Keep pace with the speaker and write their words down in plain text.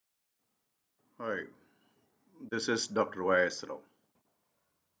Hi, this is Dr. Y.S. Rao.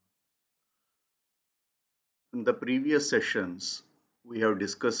 In the previous sessions, we have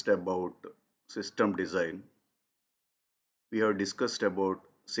discussed about system design. We have discussed about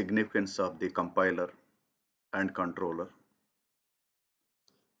significance of the compiler and controller,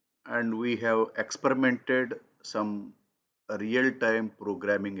 and we have experimented some real-time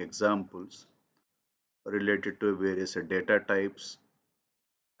programming examples related to various data types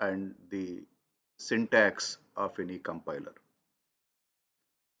and the syntax of any compiler.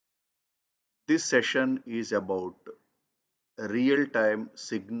 This session is about real-time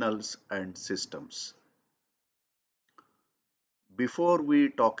signals and systems. Before we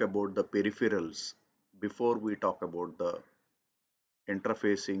talk about the peripherals, before we talk about the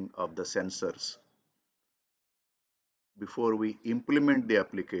interfacing of the sensors, before we implement the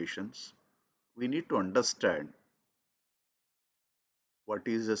applications, we need to understand what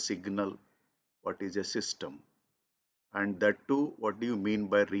is a signal, what is a system, and that too, what do you mean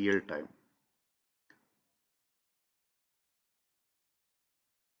by real time?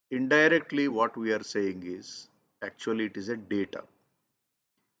 Indirectly, what we are saying is actually it is a data.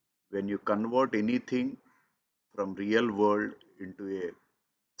 When you convert anything from real world into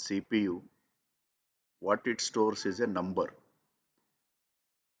a CPU, what it stores is a number.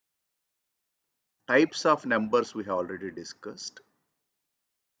 Types of numbers we have already discussed,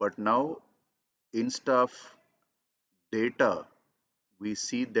 but now instead of data, we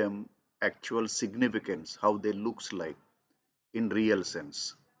see them actual significance, how they looks like in real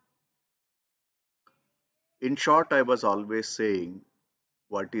sense. In short, I was always saying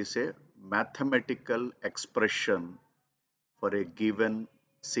what is a mathematical expression for a given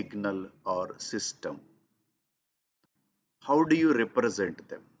signal or system. How do you represent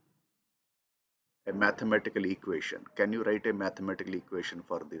them? A mathematical equation. Can you write a mathematical equation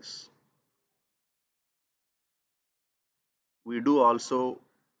for this? We do also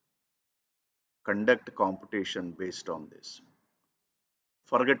conduct computation based on this.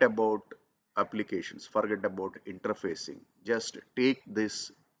 Forget about applications, forget about interfacing. Just take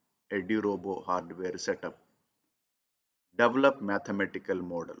this Edu-Robo hardware setup, develop mathematical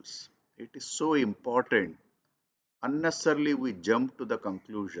models. It is so important. Unnecessarily, we jump to the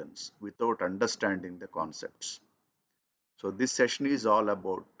conclusions without understanding the concepts. So, this session is all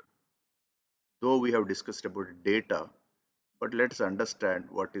about, though we have discussed about data, but let's understand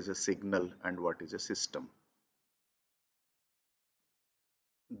what is a signal and what is a system.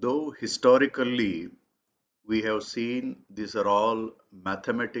 Though historically we have seen these are all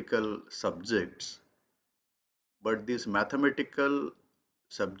mathematical subjects, but these mathematical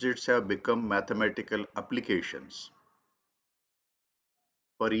subjects have become mathematical applications.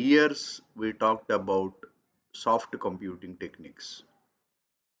 For years, we talked about soft computing techniques.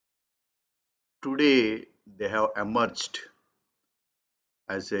 Today, they have emerged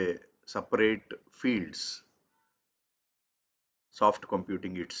as a separate fields, soft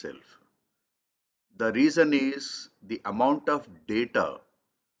computing itself. The reason is the amount of data,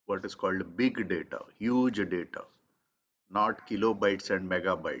 what is called big data, huge data, not kilobytes and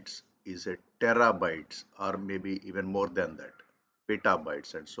megabytes, is a terabytes or maybe even more than that,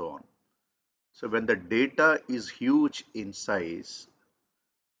 petabytes and so on. So when the data is huge in size,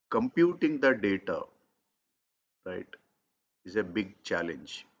 computing the data, right, is a big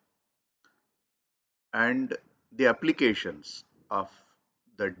challenge. And the applications of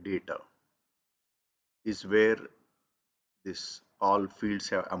the data is where this all fields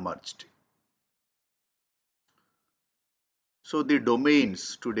have emerged. So the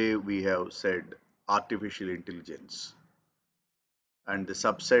domains today we have said artificial intelligence, and the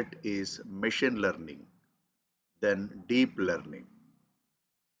subset is machine learning, then deep learning.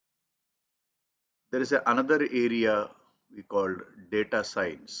 There is another area we call data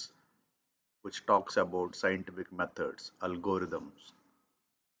science, which talks about scientific methods, algorithms,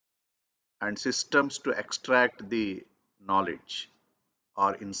 and systems to extract the knowledge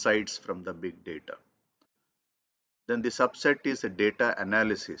or insights from the big data. Then the subset is a data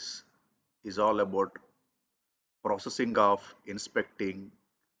analysis, is all about processing of, inspecting,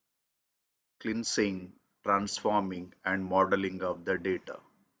 cleansing, transforming, and modeling of the data.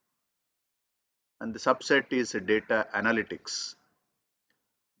 And the subset is data analytics,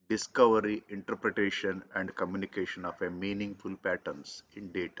 discovery, interpretation, and communication of a meaningful patterns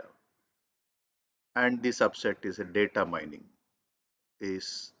in data. And the subset is a data mining,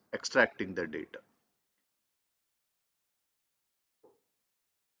 is extracting the data.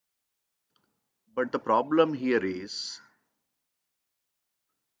 But the problem here is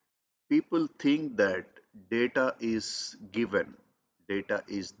people think that data is given, data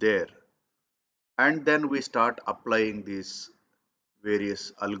is there, And then we start applying these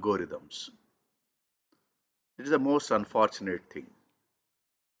various algorithms. It is the most unfortunate thing.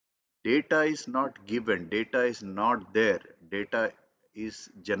 Data is not given, data is not there, data is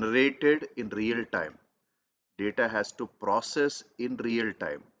generated in real time. Data has to process in real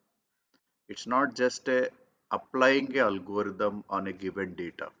time. It's not just applying a algorithm on a given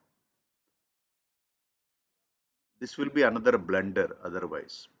data. This will be another blunder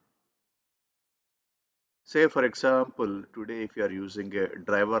otherwise. Say, for example, today if you are using a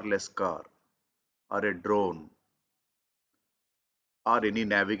driverless car or a drone or any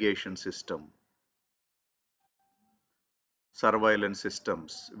navigation system, surveillance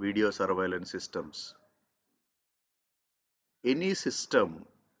systems, video surveillance systems, any system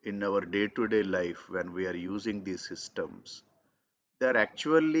in our day to day life when we are using these systems, they are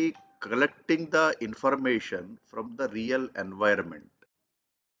actually collecting the information from the real environment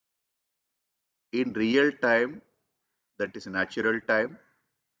in real time, that is natural time.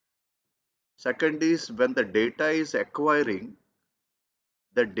 Second is when the data is acquiring,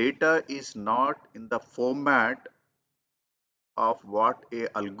 the data is not in the format of what a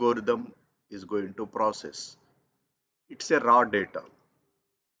algorithm is going to process. It's a raw data.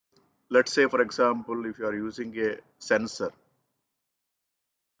 Let's say, for example, if you are using a sensor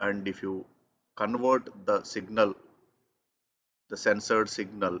and if you convert the signal, the censored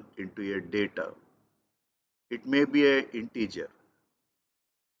signal into a data, it may be a integer,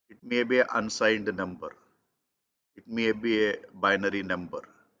 it may be an unsigned number, it may be a binary number,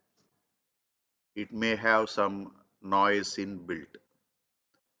 it may have some noise inbuilt.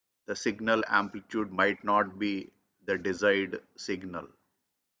 The signal amplitude might not be the desired signal.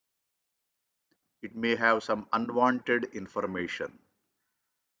 It may have some unwanted information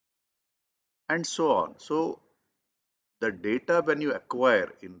and so on. So the data when you acquire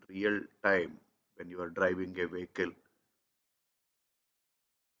in real time, when you are driving a vehicle,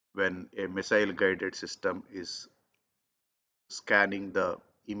 when a missile guided system is scanning the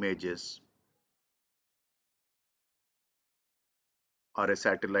images or a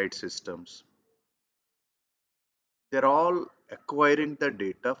satellite systems, they're all acquiring the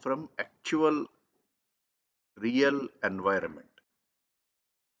data from actual real environment.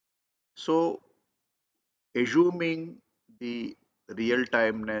 So assuming the real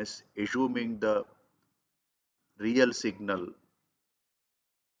timeness, assuming the real signal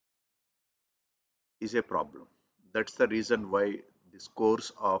is a problem. That's the reason why this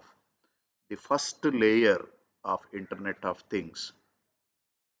course of the first layer of Internet of Things,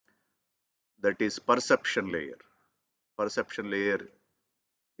 that is perception layer. Perception layer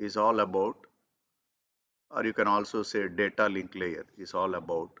is all about, or you can also say data link layer is all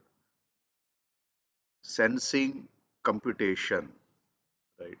about sensing computation,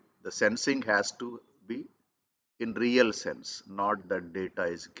 right? The sensing has to be in real sense, not that data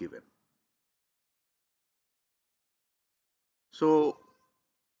is given. So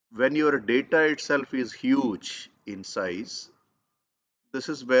when your data itself is huge in size, this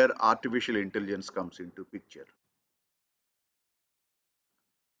is where artificial intelligence comes into picture.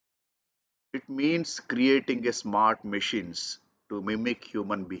 It means creating a smart machines to mimic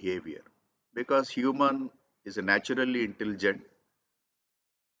human behavior because human is naturally intelligent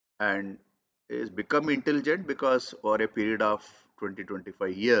and is become intelligent because over a period of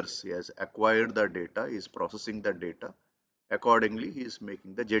 20-25 years he has acquired the data, he is processing the data, accordingly he is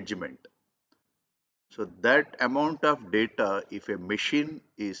making the judgment. So that amount of data, if a machine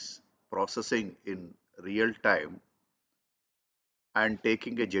is processing in real time and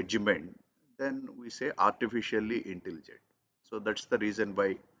taking a judgment, then we say artificially intelligent. So that's the reason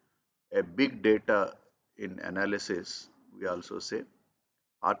why a big data in analysis, we also say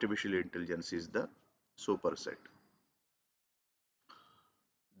artificial intelligence is the superset.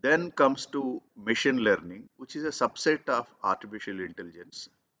 Then comes to machine learning, which is a subset of artificial intelligence,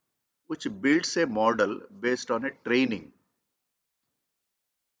 which builds a model based on a training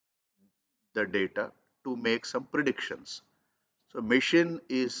the data to make some predictions. So machine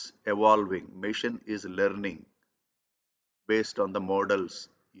is evolving, machine is learning based on the models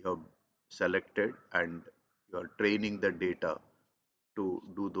you have selected and you are training the data to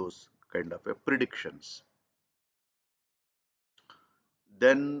do those kind of a predictions.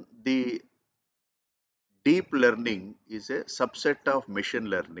 Then the deep learning is a subset of machine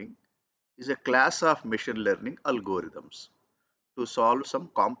learning, is a class of machine learning algorithms to solve some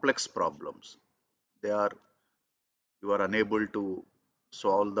complex problems. They are you are unable to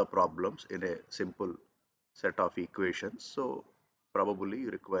solve the problems in a simple set of equations. So probably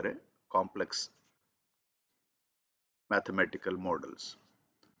you require a complex mathematical models.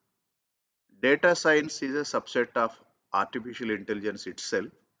 Data science is a subset of artificial intelligence itself,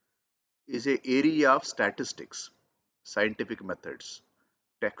 is a area of statistics, scientific methods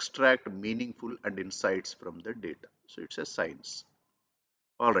to extract meaningful and insights from the data. So it's a science.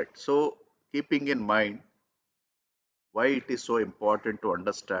 All right. So keeping in mind why it is so important to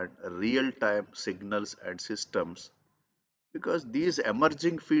understand real-time signals and systems, because these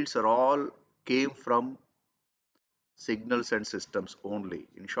emerging fields are all came from signals and systems only.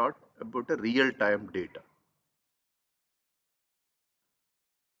 In short, about a real-time data.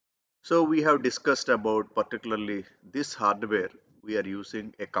 So we have discussed about particularly this hardware. We are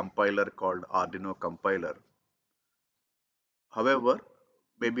using a compiler called Arduino compiler. However,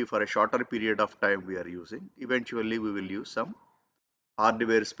 maybe for a shorter period of time we are using. Eventually we will use some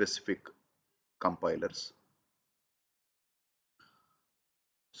hardware specific compilers.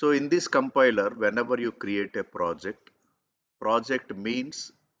 So in this compiler, whenever you create a project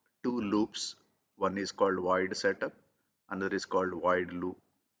means two loops. One is called void setup, another is called void loop.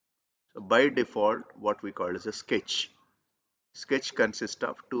 So by default, what we call is a sketch. Sketch consists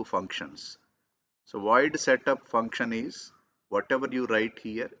of two functions. So void setup function is whatever you write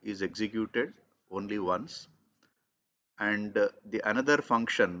here is executed only once, and the another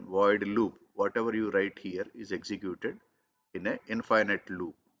function void loop, whatever you write here is executed in an infinite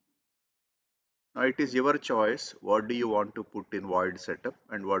loop. Now it is your choice what do you want to put in void setup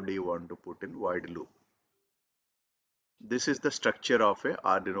and what do you want to put in void loop. This is the structure of a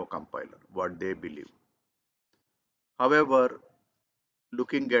Arduino compiler, what they believe. However,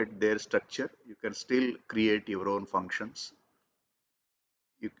 looking at their structure, you can still create your own functions.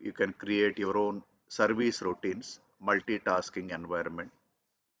 You can create your own service routines, multitasking environment,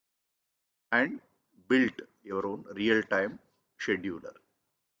 and build your own real-time scheduler.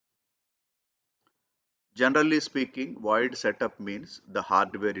 Generally speaking, void setup means the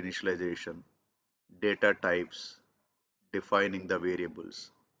hardware initialization, data types, defining the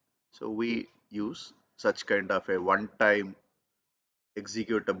variables. So we use such kind of a one-time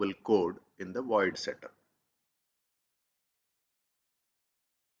executable code in the void setup.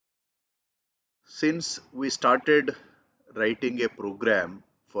 Since we started writing a program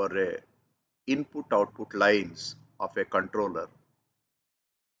for a input output lines of a controller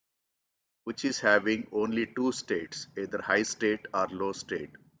which is having only two states, either high state or low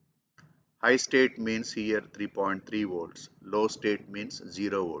state. High state means here 3.3 volts, low state means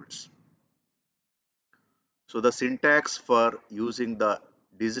 0 volts. So the syntax for using the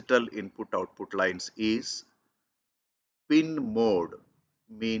digital input output lines is pin mode,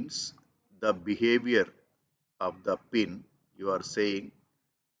 means the behavior of the pin you are saying,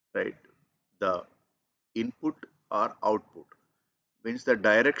 right? The input or output means the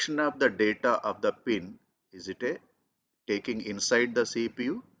direction of the data of the pin. Is it a taking inside the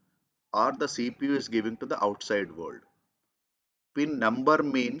CPU or the CPU is giving to the outside world? Pin number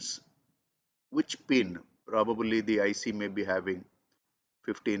means which pin. Probably the IC may be having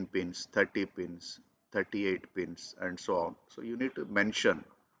 15 pins, 30 pins, 38 pins, and so on. So you need to mention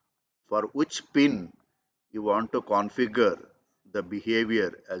for which pin you want to configure the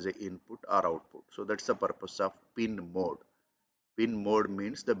behavior as an input or output. So that's the purpose of pin mode. Pin mode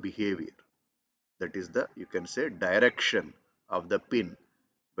means the behavior. That is the, you can say, direction of the pin,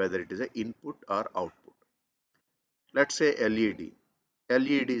 whether it is an input or output. Let's say LED.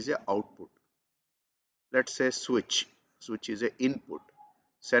 LED is a output. Let's say switch. Switch is a input.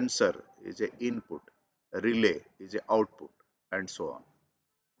 Sensor is a input. Relay is a output, and so on.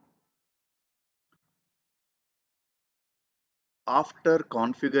 After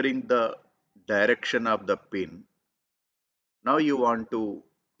configuring the direction of the pin, now you want to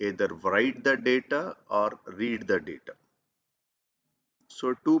either write the data or read the data.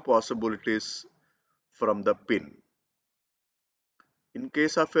 So two possibilities from the pin. In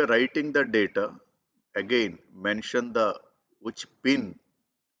case of a writing the data, again mention the which pin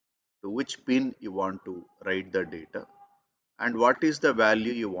to which pin you want to write the data and what is the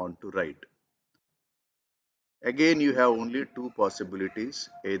value you want to write. Again you have only two possibilities,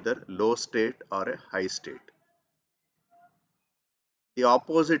 either low state or a high state. The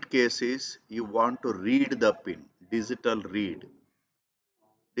opposite case is you want to read the pin, digital read.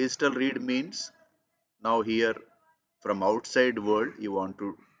 Digital read means now here from outside world you want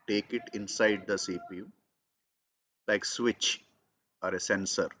to take it inside the CPU like switch or a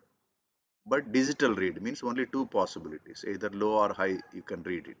sensor. But digital read means only two possibilities, either low or high you can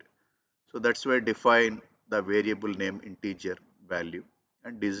read it. So that's why define the variable name integer value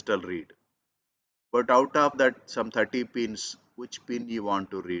and digital read. But out of that some 30 pins, which pin you want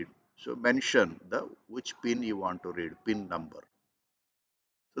to read? So mention the which pin you want to read, pin number.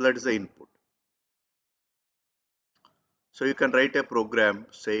 So that is the input. So you can write a program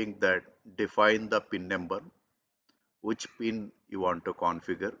saying that define the pin number, which pin you want to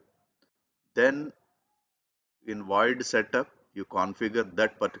configure. Then in void setup, you configure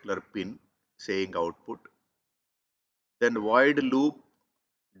that particular pin saying output. Then void loop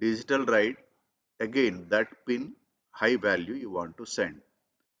digital write, again that pin high value you want to send.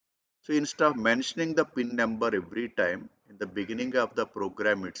 So instead of mentioning the pin number every time in the beginning of the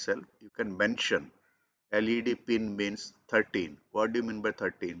program itself, you can mention LED pin means 13. What do you mean by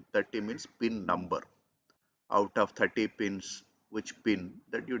 13? 30 means pin number. Out of 30 pins, which pin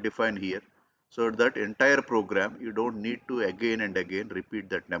that you define here. So that entire program, you don't need to again and again repeat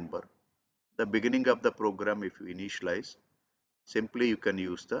that number. The beginning of the program, if you initialize, simply you can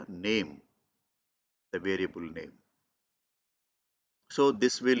use the name, the variable name. So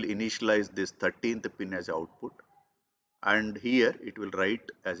this will initialize this 13th pin as output, and here it will write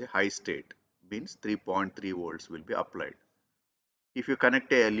as a high state, means 3.3 volts will be applied. If you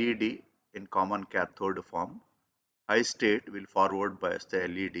connect a LED in common cathode form, high state will forward bias the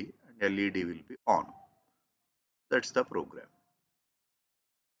LED and LED will be on. That's the program.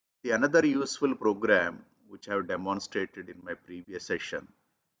 The another useful program which I have demonstrated in my previous session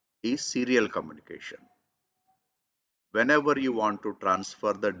is serial communication. Whenever you want to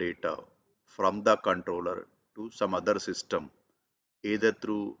transfer the data from the controller to some other system, either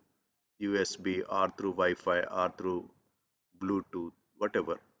through USB or through Wi-Fi or through Bluetooth,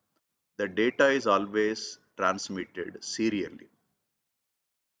 whatever, the data is always transmitted serially.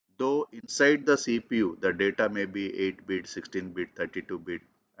 Though inside the CPU, the data may be 8-bit, 16-bit, 32-bit,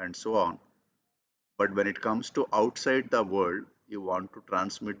 and so on. But when it comes to outside the world, you want to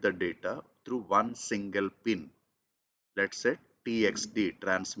transmit the data through one single pin. Let's say TXD,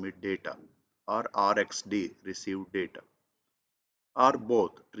 transmit data, or RXD, receive data, or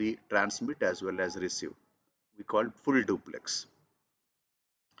both, transmit as well as receive. We call full duplex.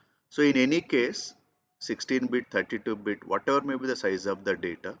 So in any case, 16-bit, 32-bit, whatever may be the size of the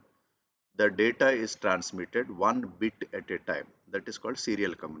data is transmitted one bit at a time. That is called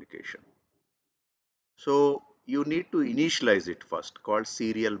serial communication. So you need to initialize it first, called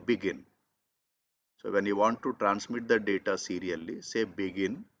serial begin. So when you want to transmit the data serially, say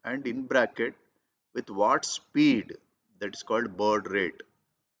begin and in bracket with what speed, that is called baud rate,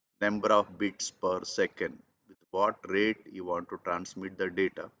 number of bits per second. With what rate you want to transmit the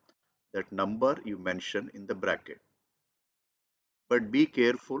data, that number you mention in the bracket. But be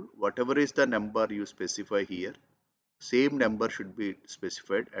careful, whatever is the number you specify here, same number should be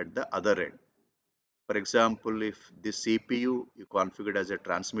specified at the other end. For example, if this CPU you configured as a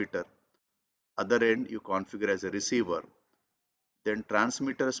transmitter, other end you configure as a receiver, then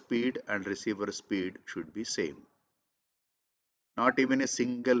transmitter speed and receiver speed should be same. Not even a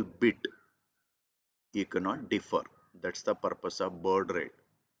single bit you cannot differ. That's the purpose of baud rate.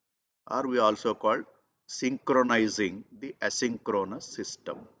 Or we also call synchronizing the asynchronous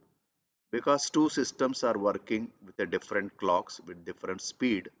system. Because two systems are working with a different clocks with different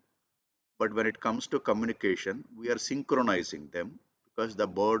speed, but when it comes to communication, we are synchronizing them because the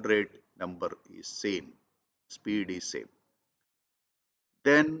baud rate number is same, speed is same.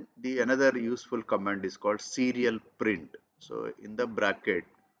 Then the another useful command is called serial print. So in the bracket,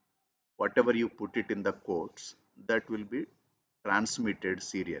 whatever you put it in the quotes, that will be transmitted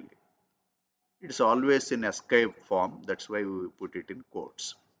serially. It's always in escape form, that's why we put it in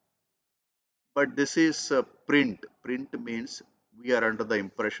quotes. But this is print. Print means we are under the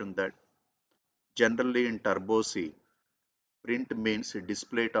impression that generally in Turbo C, print means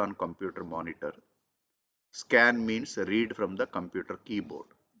display it on computer monitor. Scan means read from the computer keyboard.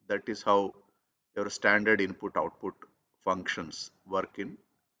 That is how your standard input output functions work in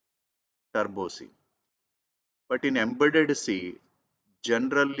Turbo C. But in embedded C,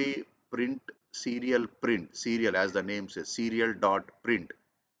 generally serial as the name says, serial dot print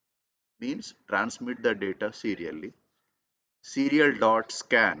means transmit the data serially. Serial dot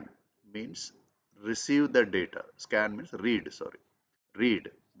scan means receive the data. Scan means read, sorry.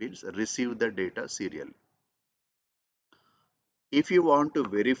 Read means receive the data serially. If you want to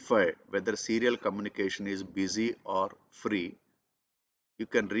verify whether serial communication is busy or free, you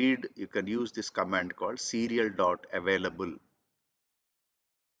can use this command called serial dot available.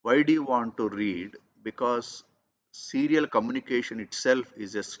 Why do you want to read? Because serial communication itself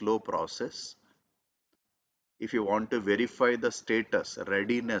is a slow process. If you want to verify the status,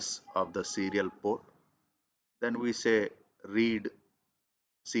 readiness of the serial port, then we say read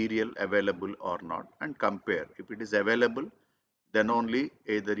serial available or not and compare. If it is available, then only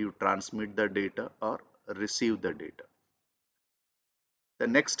either you transmit the data or receive the data. The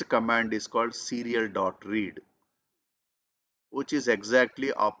next command is called serial.read. which is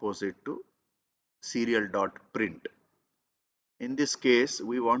exactly opposite to serial.print. In this case,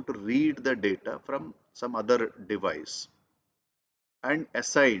 we want to read the data from some other device and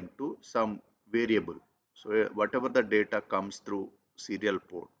assign to some variable. So whatever the data comes through serial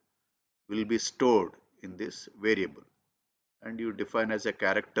port will be stored in this variable, and you define as a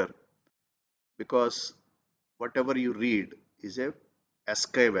character because whatever you read is a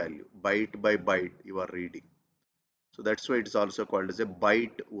ASCII value, byte by byte you are reading. So that's why it's also called as a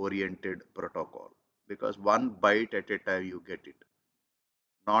byte oriented protocol, because one byte at a time you get it,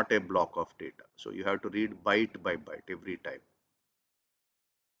 not a block of data. So you have to read byte by byte every time.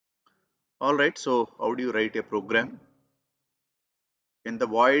 All right, so how do you write a program? In the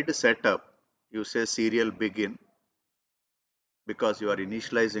void setup, you say serial begin because you are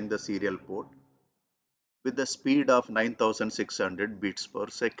initializing the serial port with the speed of 9600 bits per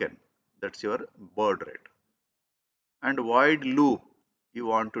second. That's your baud rate. And void loop, you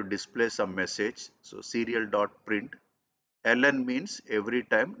want to display some message. So serial.print ln means every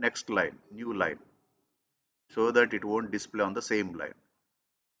time next line, new line, so that it won't display on the same line.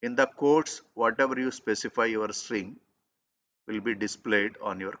 In the quotes, whatever you specify your string will be displayed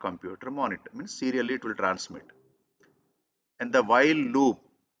on your computer monitor, means serially it will transmit. And the while loop,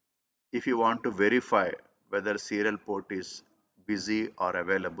 if you want to verify whether serial port is busy or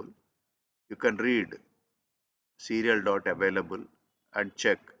available, you can read serial.available and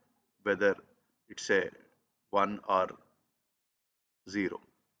check whether it's a 1 or 0.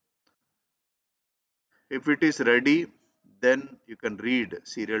 If it is ready, then you can read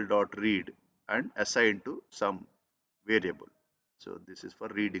serial.read and assign to some variable. So this is for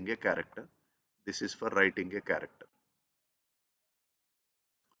reading a character. This is for writing a character.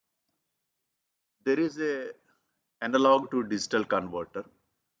 There is a analog to digital converter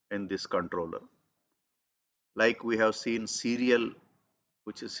in this controller. Like we have seen serial,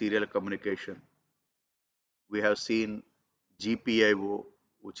 which is serial communication. We have seen GPIO,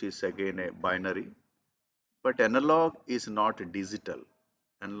 which is again a binary. But analog is not digital.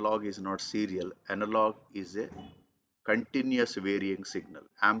 Analog is not serial. Analog is a continuous varying signal.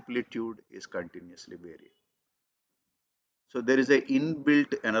 Amplitude is continuously varying. So there is a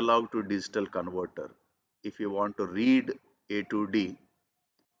inbuilt analog to digital converter. If you want to read A to D,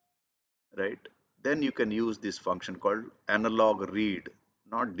 right, then you can use this function called analog read,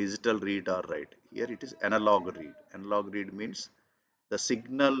 not digital read or write. Here it is analog read. Analog read means the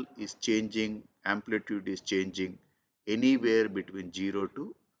signal is changing, amplitude is changing anywhere between 0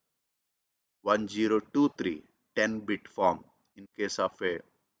 to 1023, 10-bit form in case of a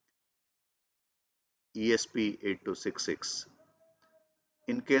ESP-8266.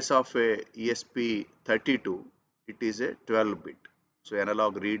 In case of a ESP-32, it is a 12-bit. So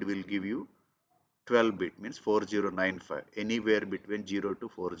analog read will give you 12-bit, means 4095, anywhere between 0 to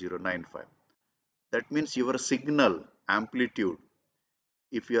 4095. That means your signal amplitude,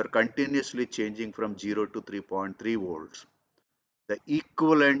 if you are continuously changing from 0 to 3.3 volts, the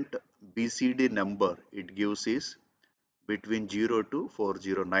equivalent BCD number it gives is between 0 to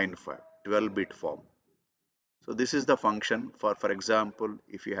 4095, 12-bit form. So this is the function for example,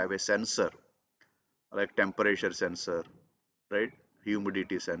 if you have a sensor like temperature sensor, right,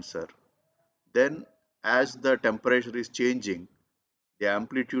 humidity sensor, then as the temperature is changing, the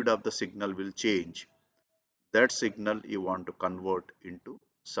amplitude of the signal will change. That signal you want to convert into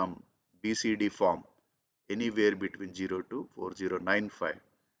some BCD form anywhere between 0 to 4095.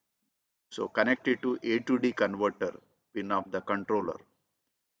 So connect it to A to D converter pin of the controller.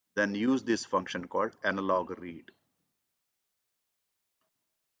 Then use this function called analog read.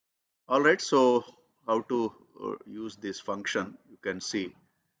 Alright, so how to use this function, you can see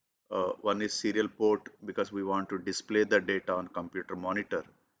one is serial port because we want to display the data on computer monitor.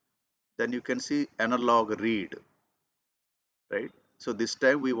 Then you can see analog read, right? So this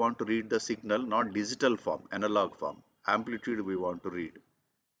time we want to read the signal, not digital form, analog form. Amplitude we want to read.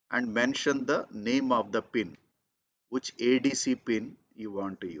 And mention the name of the pin, which ADC pin you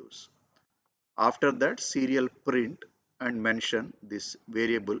want to use. After that, serial print and mention this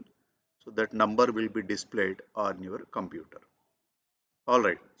variable so that number will be displayed on your computer.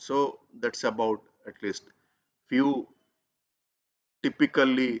 Alright, so that's about at least few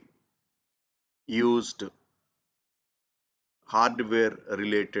typically used hardware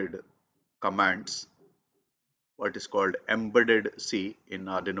related commands, what is called embedded C in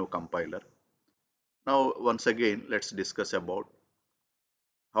Arduino compiler. Now once again let's discuss about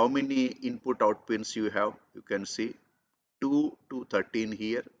how many input out pins you have. You can see 2 to 13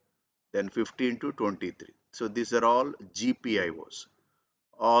 here, then 15 to 23. So these are all GPIOs.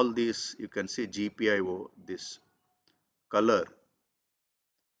 All these you can see GPIO, this color,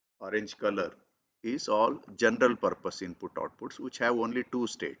 orange color, is all general purpose input outputs which have only two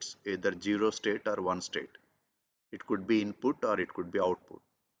states, either 0 state or 1 state. It could be input or it could be output.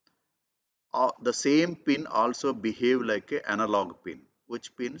 The same pin also behave like a analog pin.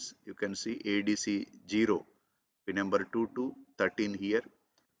 Which pins? You can see ADC 0, pin number 2 to 13 here,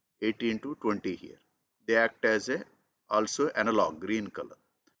 18 to 20 here. They act as a also analog green color.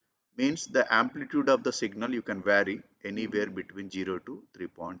 Means the amplitude of the signal you can vary anywhere between 0 to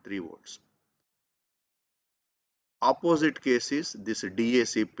 3.3 volts. Opposite case is this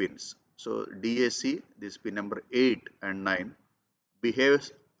DAC pins. So DAC, this pin number 8 and 9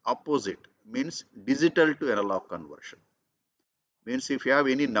 behaves opposite, means digital to analog conversion. Means if you have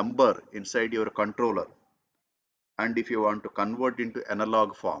any number inside your controller and if you want to convert into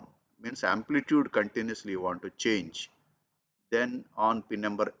analog form, means amplitude continuously you want to change, then on pin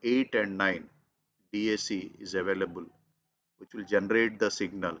number 8 and 9 DAC is available which will generate the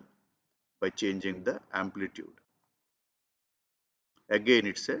signal by changing the amplitude. Again,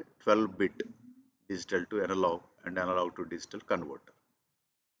 it's a 12-bit digital to analog and analog to digital converter.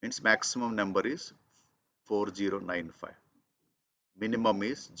 Means maximum number is 4095. Minimum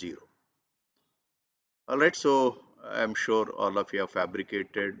is 0. Alright, so I'm sure all of you have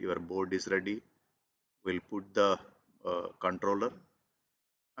fabricated, your board is ready. We'll put the controller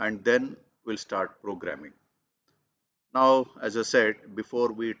and then we'll start programming. Now, as I said,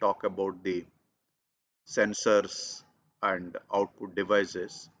 before we talk about the sensors and output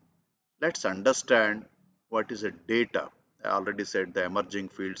devices, let's understand what is a data. I already said the emerging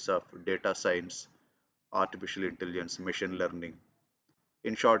fields of data science, artificial intelligence, machine learning.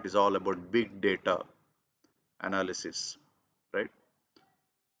 In short, is all about big data analysis, right?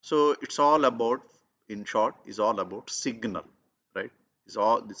 So it's all about, in short, is all about signal, right? It's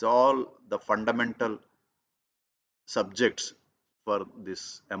all the fundamental subjects for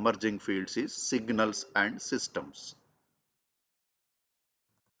this emerging fields is signals and systems.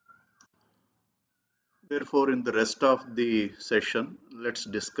 Therefore, in the rest of the session, let's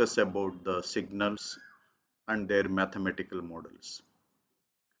discuss about the signals and their mathematical models.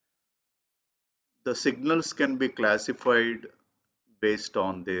 The signals can be classified based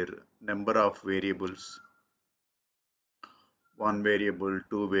on their number of variables, one variable,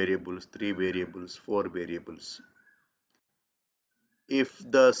 two variables, three variables, four variables. If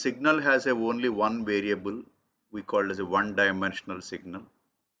the signal has only one variable, we call it as a one-dimensional signal.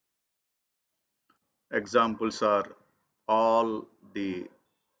 Examples are all the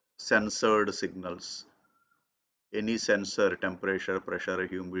sensored signals. Any sensor, temperature, pressure,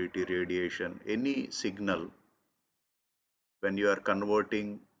 humidity, radiation, any signal, when you are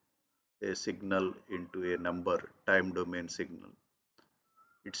converting a signal into a number, time domain signal,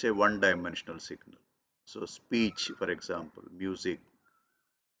 it's a one-dimensional signal. So speech, for example, music,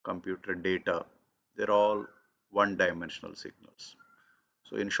 computer data, they're all one-dimensional signals.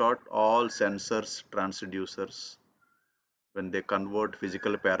 So in short, all sensors, transducers, when they convert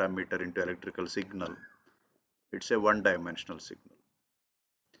physical parameter into electrical signal, it's a one-dimensional signal.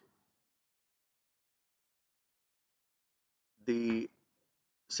 The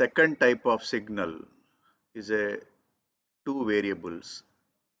second type of signal is a two variables,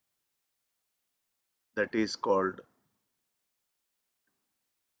 that is called,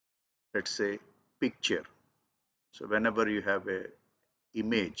 let's say, picture. So whenever you have a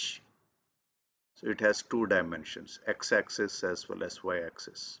image, so it has two dimensions, x-axis as well as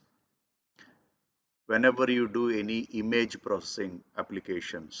y-axis. Whenever you do any image processing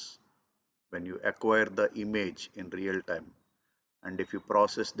applications, when you acquire the image in real time, and if you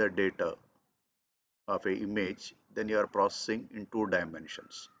process the data of a image, then you are processing in two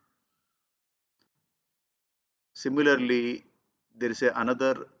dimensions. Similarly, there is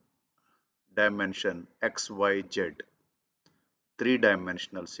another dimension, x, y, z,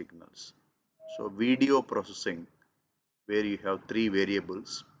 three-dimensional signals. So video processing, where you have three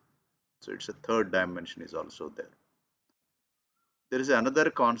variables, so it's a third dimension is also there. There is another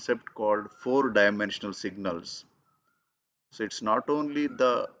concept called four-dimensional signals. So it's not only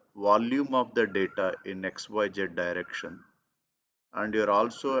the volume of the data in XYZ direction, and you're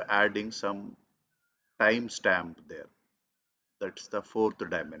also adding some timestamp there. That's the fourth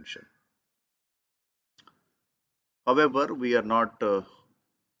dimension. However, we are not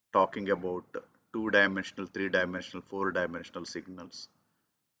talking about two-dimensional, three-dimensional, four-dimensional signals.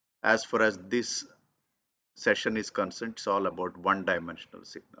 As far as this session is concerned, it's all about one-dimensional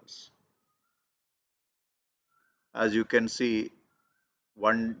signals. As you can see,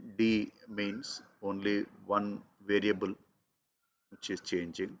 1D means only one variable which is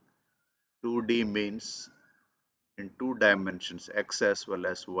changing. 2D means in two dimensions, x as well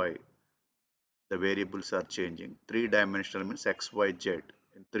as y, the variables are changing. Three-dimensional means x, y, z.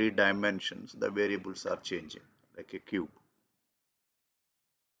 In three dimensions, the variables are changing, like a cube.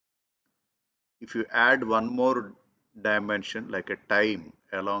 If you add one more dimension, like a time,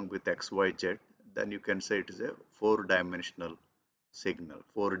 along with x, y, z, then you can say it is a four-dimensional signal,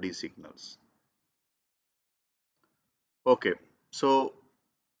 4D signals. Okay, so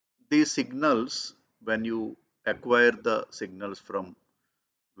these signals, when you acquire the signals from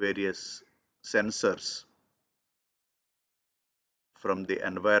various sensors from the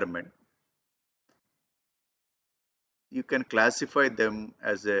environment, you can classify them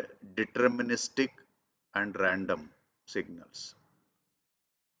as a deterministic and random signals.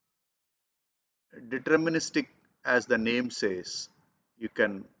 Deterministic, as the name says, you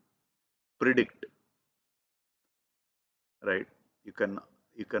can predict, right? You can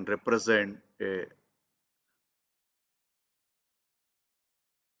you can represent a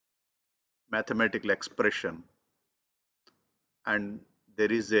mathematical expression, and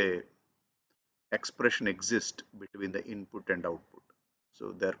there is a expression exists between the input and output.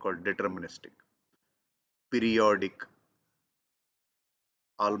 So they are called deterministic. Periodic,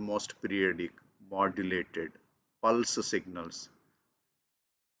 almost periodic, modulated, pulse signals,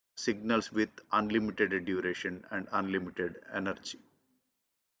 signals with unlimited duration and unlimited energy.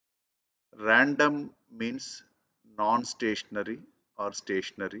 Random means non-stationary or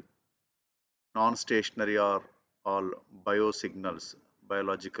stationary. Non-stationary are all biosignals,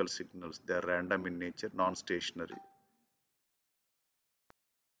 biological signals. They are random in nature, non-stationary.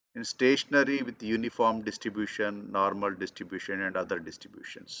 In stationary with uniform distribution, normal distribution, and other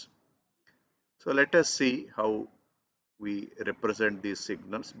distributions. So let us see how we represent these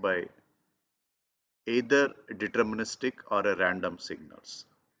signals by either deterministic or a random signals.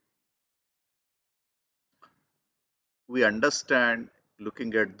 We understand,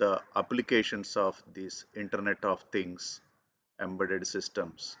 looking at the applications of these Internet of Things, embedded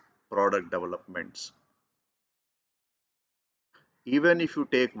systems, product developments. Even if you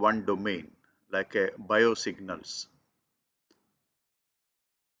take one domain like a biosignals,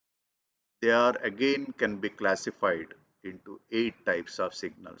 they are again can be classified into 8 types of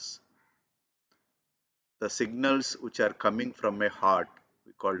signals. The signals which are coming from a heart,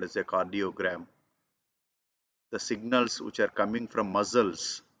 we call as a cardiogram. The signals which are coming from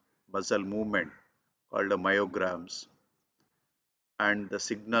muscles, muscle movement, called the myograms. And the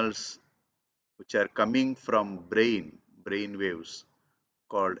signals which are coming from brain waves,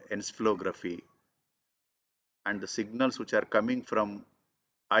 called encephalography. And the signals which are coming from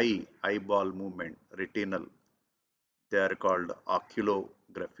eyeball movement, retinal, they are called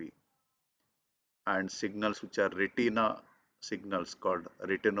oculography. And signals which are retina signals, called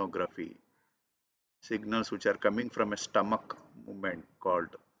retinography. Signals which are coming from a stomach movement, called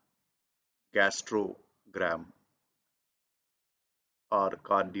gastrogram or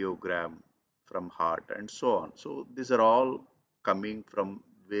cardiogram from heart, and so on. So these are all coming from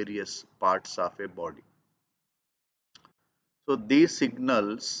various parts of a body. So these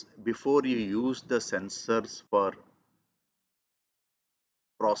signals, before you use the sensors for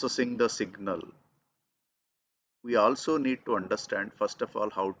processing the signal, we also need to understand, first of all,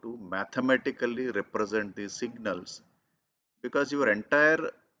 how to mathematically represent these signals, because your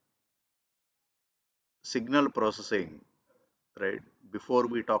entire signal processing, right, before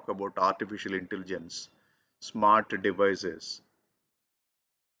we talk about artificial intelligence, smart devices,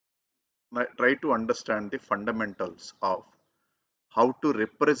 try to understand the fundamentals of how to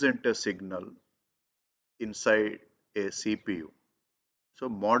represent a signal inside a CPU. So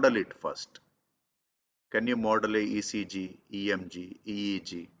model it first. Can you model a ECG, EMG,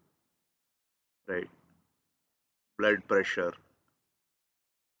 EEG, right? Blood pressure,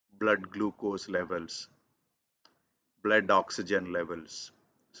 blood glucose levels, blood oxygen levels.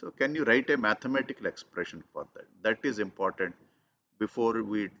 So can you write a mathematical expression for that? That is important before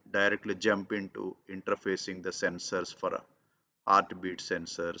we directly jump into interfacing the sensors for heartbeat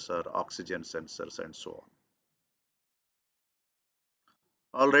sensors or oxygen sensors and so on.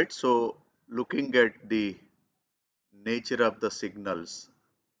 All right, so looking at the nature of the signals,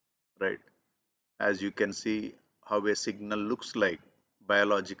 right? As you can see how a signal looks like,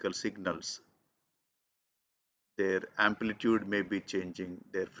 biological signals. Their amplitude may be changing,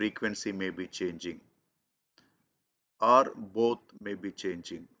 their frequency may be changing, or both may be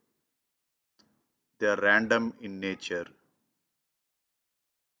changing. They are random in nature,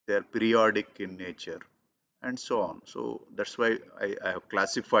 they are periodic in nature, and so on. So that's why I have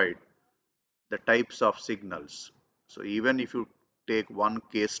classified the types of signals. So even if you take one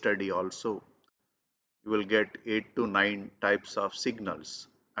case study also, You will get 8 to 9 types of signals,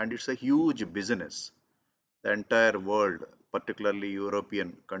 and it's a huge business. The entire world, particularly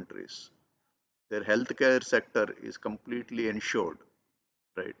European countries, their healthcare sector is completely insured,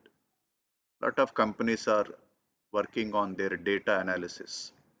 right? A lot of companies are working on their data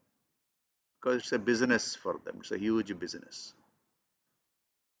analysis because it's a business for them. It's a huge business.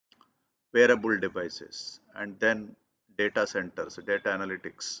 Wearable devices, and then data centers, data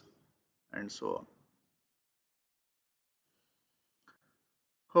analytics, and so on.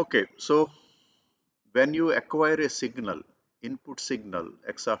 Okay, so when you acquire a signal, input signal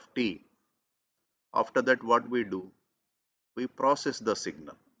x of t, after that what we do? We process the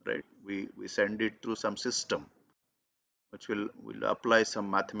signal, right? We send it through some system which will apply some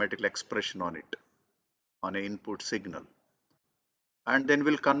mathematical expression on it, on an input signal, and then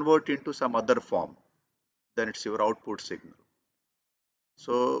we'll convert into some other form. Then it's your output signal.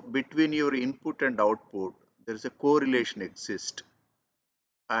 So between your input and output, there is a correlation exists,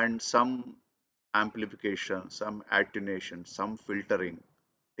 and some amplification, some attenuation, some filtering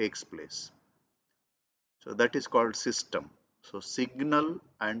takes place. So that is called system. So signal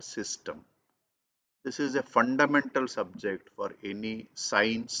and system. This is a fundamental subject for any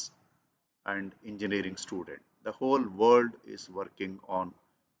science and engineering student. The whole world is working on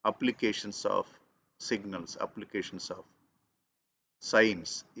applications of signals, applications of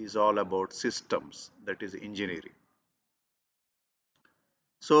science is all about systems, that is engineering.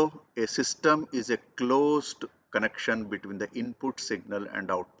 So a system is a closed connection between the input signal and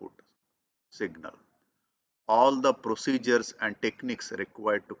output signal. All the procedures and techniques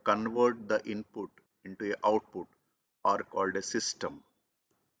required to convert the input into a output are called a system,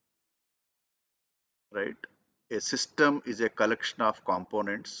 right? A system is a collection of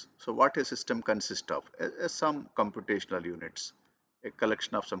components. So what a system consists of? Some computational units, a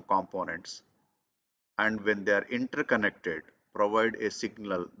collection of some components, and when they are interconnected, provide a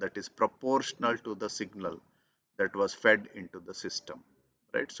signal that is proportional to the signal that was fed into the system,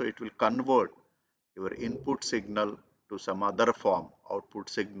 right? So it will convert your input signal to some other form, output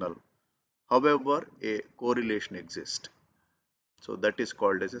signal. However, a correlation exists. So that is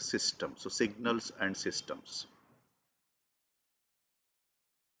called as a system. So signals and systems.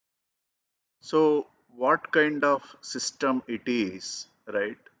 So what kind of system it is,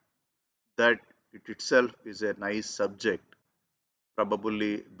 right? That it itself is a nice subject.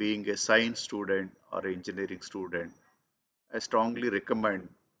 Probably being a science student or engineering student, I strongly recommend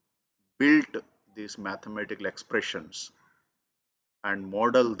build these mathematical expressions and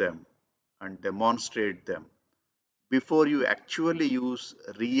model them and demonstrate them before you actually use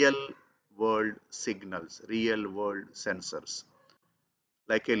real world signals, real world sensors,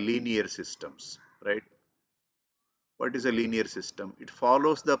 like a linear systems, right? What is a linear system? It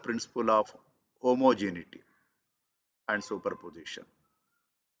follows the principle of homogeneity and superposition.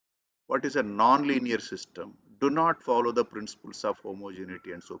 What is a non-linear system? Do not follow the principles of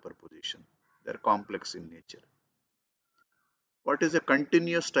homogeneity and superposition. They are complex in nature. What is a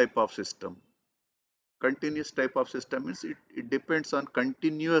continuous type of system? Continuous type of system means it depends on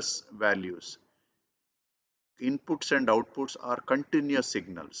continuous values. Inputs and outputs are continuous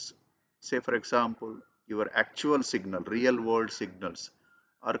signals. Say for example, your actual signal, real world signals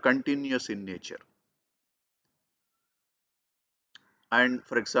are continuous in nature. And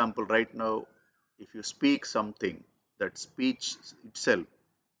for example, right now, if you speak something, that speech itself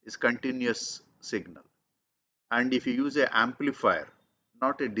is continuous signal. And if you use an amplifier,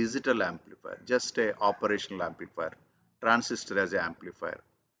 not a digital amplifier, just a operational amplifier, transistor as an amplifier,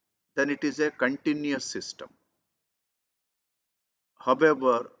 then it is a continuous system.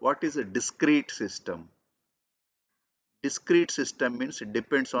 However, what is a discrete system? Discrete system means it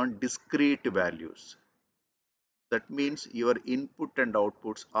depends on discrete values. That means your input and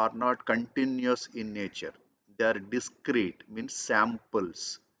outputs are not continuous in nature. They are discrete, means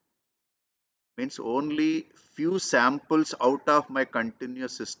samples. Means only few samples out of my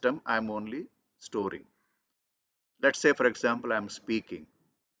continuous system I am only storing. Let's say for example I am speaking,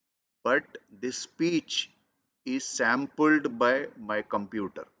 but this speech is sampled by my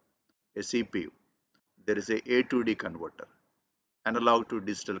computer, a CPU. There is a to D converter, analog to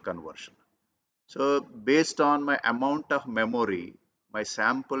digital conversion. So based on my amount of memory, my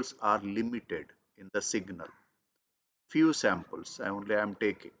samples are limited in the signal. Few samples I only am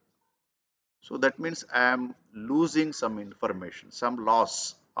taking. So that means I am losing some information, some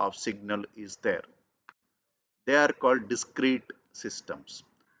loss of signal is there. They are called discrete systems.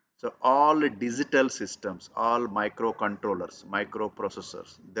 So all digital systems, all microcontrollers,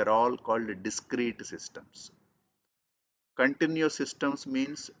 microprocessors, they're all called discrete systems. Continuous systems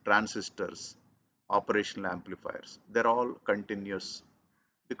means transistors, operational amplifiers. They're all continuous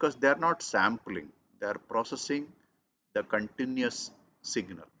because they're not sampling, they're processing the continuous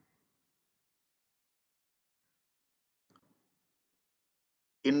signal.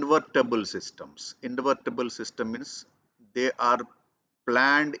 Invertible systems. Invertible system means they are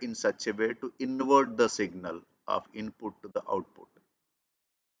planned in such a way to invert the signal of input to the output.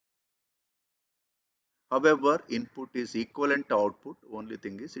 However, input is equivalent to output, only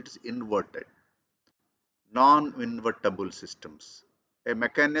thing is it is inverted. Non-invertible systems. A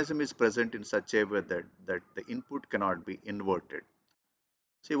mechanism is present in such a way that the input cannot be inverted.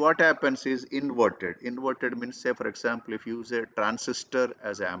 See what happens is inverted. Inverted means, say for example, if you use a transistor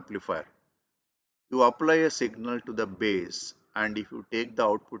as an amplifier, you apply a signal to the base, and if you take the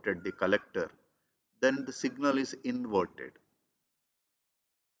output at the collector, then the signal is inverted.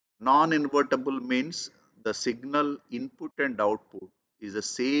 Non-invertible means the signal input and output is the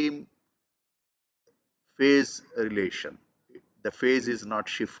same phase relation. The phase is not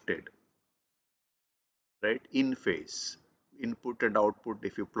shifted, right? In phase. Input and output,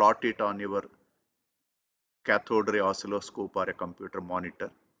 if you plot it on your cathode ray oscilloscope or a computer monitor,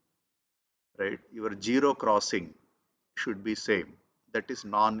 right? Your zero crossing should be same. That is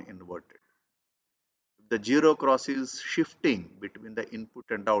non-inverted. If the zero cross is shifting between the input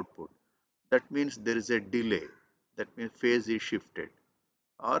and output, that means there is a delay. That means phase is shifted,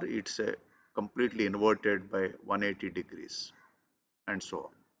 or it's a completely inverted by 180 degrees, and so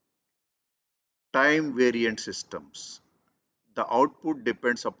on. Time variant systems. The output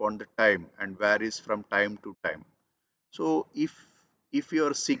depends upon the time and varies from time to time. So if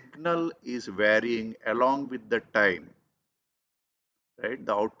your signal is varying along with the time, right,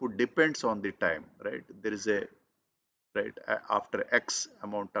 the output depends on the time, right? There is a right after X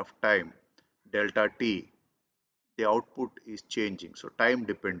amount of time, delta T, the output is changing. So time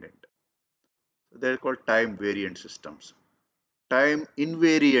dependent. So they're called time variant systems. Time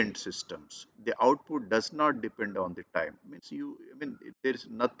invariant systems. The output does not depend on the time. Means I mean, there is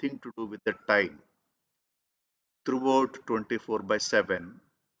nothing to do with the time. Throughout 24 by 7,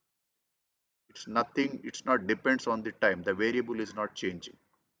 it's nothing, it's not depends on the time. The variable is not changing.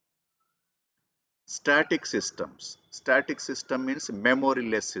 Static systems. Static system means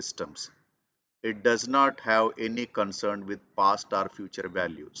memoryless systems. It does not have any concern with past or future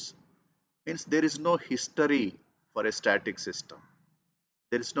values. Means there is no history for a static system.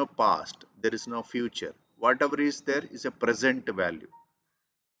 There is no past, there is no future. Whatever is there is a present value,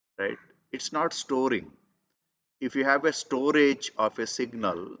 right? It's not storing. If you have a storage of a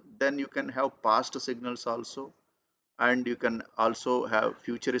signal, then you can have past signals also, and you can also have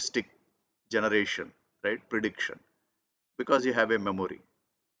futuristic generation, right? Prediction, because you have a memory.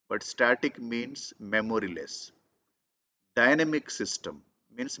 But static means memoryless. Dynamic system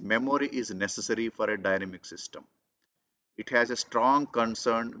means memory is necessary for a dynamic system. It has a strong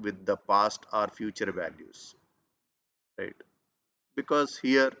concern with the past or future values, right? Because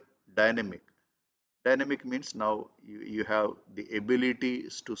here dynamic. Dynamic means now you have the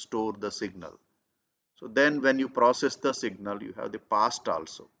abilities to store the signal. So then when you process the signal, you have the past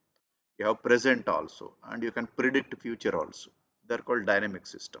also, you have present also, and you can predict future also. They're called dynamic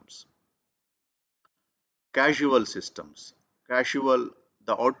systems. Causal systems. Causal,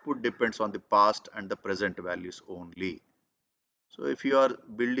 the output depends on the past and the present values only. So if you are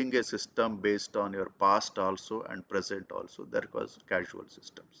building a system based on your past also and present also, they're called causal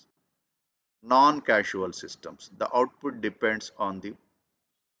systems. Non-causal systems. The output depends on the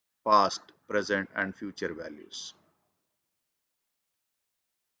past, present, and future values.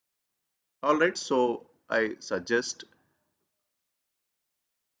 Alright, so I suggest,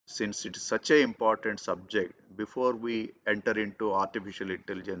 since it is such an important subject, before we enter into artificial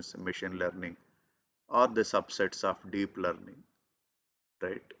intelligence, machine learning, or the subsets of deep learning,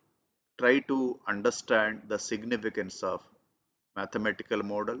 right? Try to understand the significance of mathematical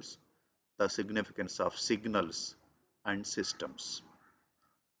models, the significance of signals and systems.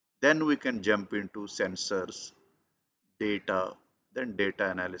 Then we can jump into sensors, data, then data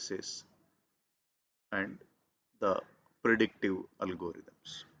analysis, and the predictive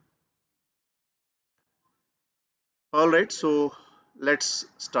algorithms. Alright, so let's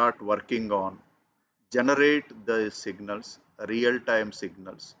start working on generate the signals, real-time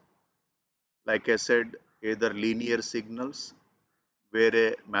signals. Like I said, either linear signals where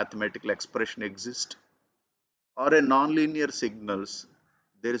a mathematical expression exists, or a non-linear signals,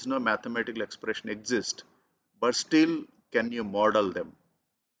 there is no mathematical expression exist, but still can you model them?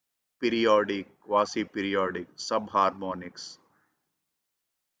 Periodic, quasi-periodic, subharmonics,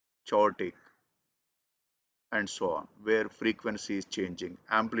 chaotic, and so on, where frequency is changing,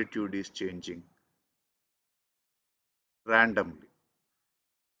 amplitude is changing, randomly.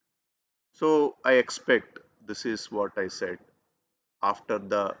 So I expect this is what I said. After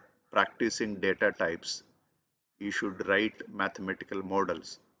the practicing data types, you should write mathematical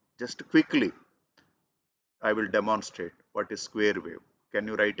models. Just quickly, I will demonstrate what is square wave. Can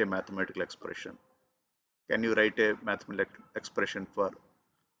you write a mathematical expression? Can you write a mathematical expression for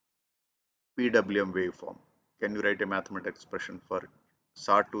PWM waveform? Can you write a mathematical expression for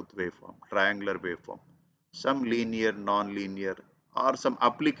sawtooth waveform, triangular waveform, some linear, non-linear, or some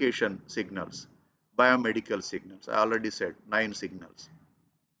application signals, biomedical signals? I already said 9 signals.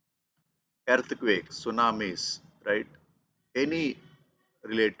 Earthquakes, tsunamis, right? Any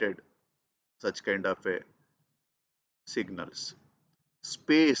related such kind of a signals,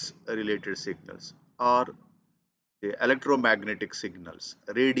 space related signals, or the electromagnetic signals,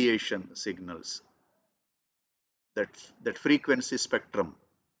 radiation signals, that frequency spectrum,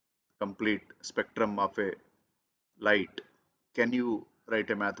 complete spectrum of a light. Can you write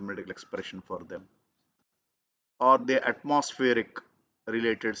a mathematical expression for them? Or the atmospheric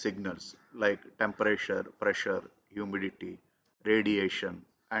related signals like temperature, pressure, humidity, radiation,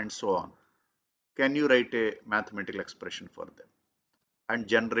 and so on. Can you write a mathematical expression for them and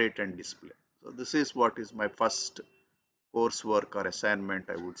generate and display? So this is what is my first coursework or assignment,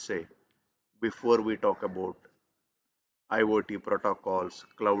 I would say, before we talk about IoT protocols,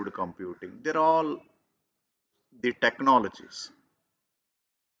 cloud computing. They're all the technologies.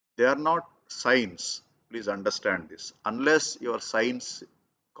 They are not science. Please understand this. Unless your science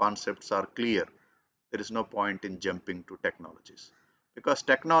concepts are clear, there is no point in jumping to technologies. Because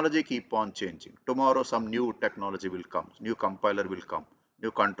technology keep on changing. Tomorrow some new technology will come, new compiler will come,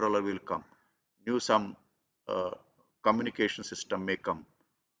 new controller will come, new some uh, communication system may come.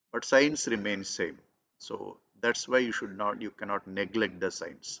 But science remains same. So that's why you cannot neglect the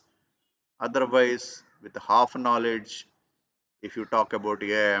science. Otherwise, with half knowledge, if you talk about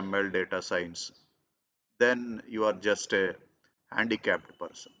AI, ML, data science, then you are just a handicapped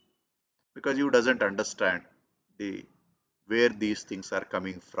person because you doesn't understand the where these things are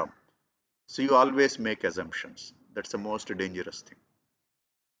coming from. So you always make assumptions. That's the most dangerous thing.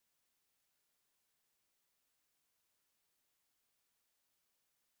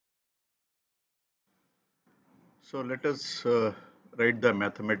 So let us write the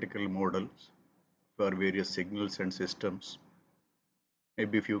mathematical models for various signals and systems,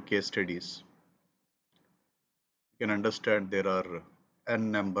 maybe a few case studies. You can understand there are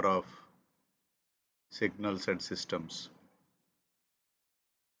n number of signals and systems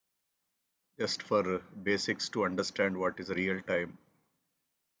just for basics to understand what is real time,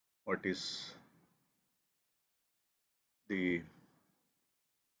 what is the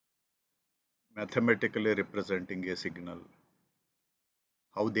mathematically representing a signal,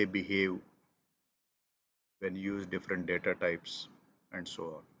 how they behave when you use different data types, and so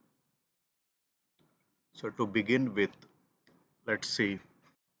on. So to begin with, let's see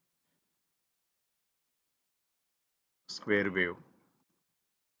square wave.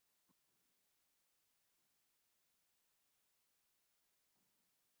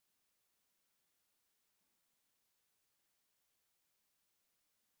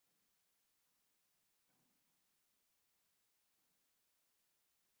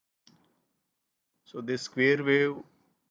 So this square wave